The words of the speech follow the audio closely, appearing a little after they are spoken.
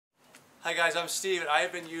Hi guys, I'm Steve and I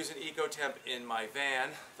have been using Eccotemp in my van,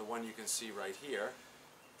 the one you can see right here,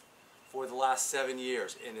 for the last 7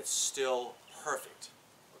 years, and it's still perfect.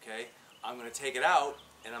 Okay, I'm going to take it out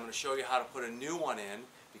and I'm going to show you how to put a new one in,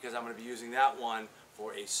 because I'm going to be using that one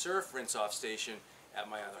for a surf rinse-off station at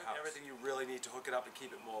my other house. Everything you really need to hook it up and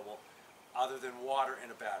keep it mobile, other than water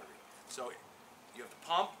and a battery. So you have the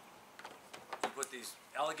pump, you put these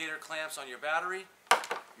alligator clamps on your battery,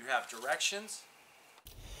 you have directions.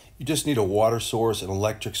 You just need a water source, an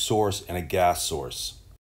electric source, and a gas source.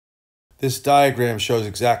 This diagram shows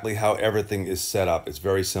exactly how everything is set up. It's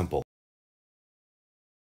very simple.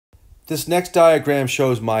 This next diagram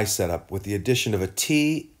shows my setup with the addition of a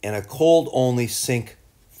T and a cold-only sink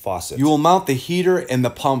faucet. You will mount the heater and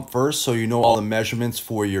the pump first so you know all the measurements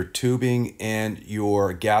for your tubing and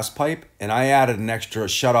your gas pipe. And I added an extra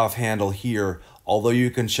shut-off handle here, although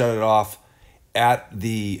you can shut it off at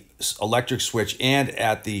the electric switch and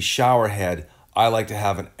at the shower head. I like to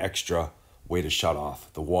have an extra way to shut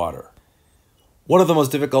off the water. One of the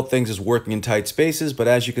most difficult things is working in tight spaces, but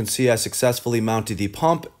as you can see, I successfully mounted the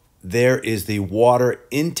pump. There is the water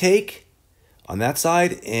intake on that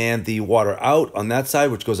side and the water out on that side,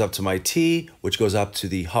 which goes up to my T, which goes up to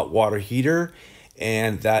the hot water heater,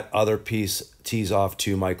 and that other piece tees off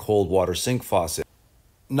to my cold water sink faucet.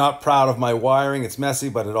 Not proud of my wiring. It's messy,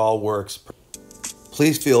 but it all works.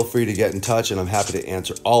 Please feel free to get in touch, and I'm happy to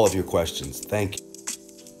answer all of your questions. Thank you.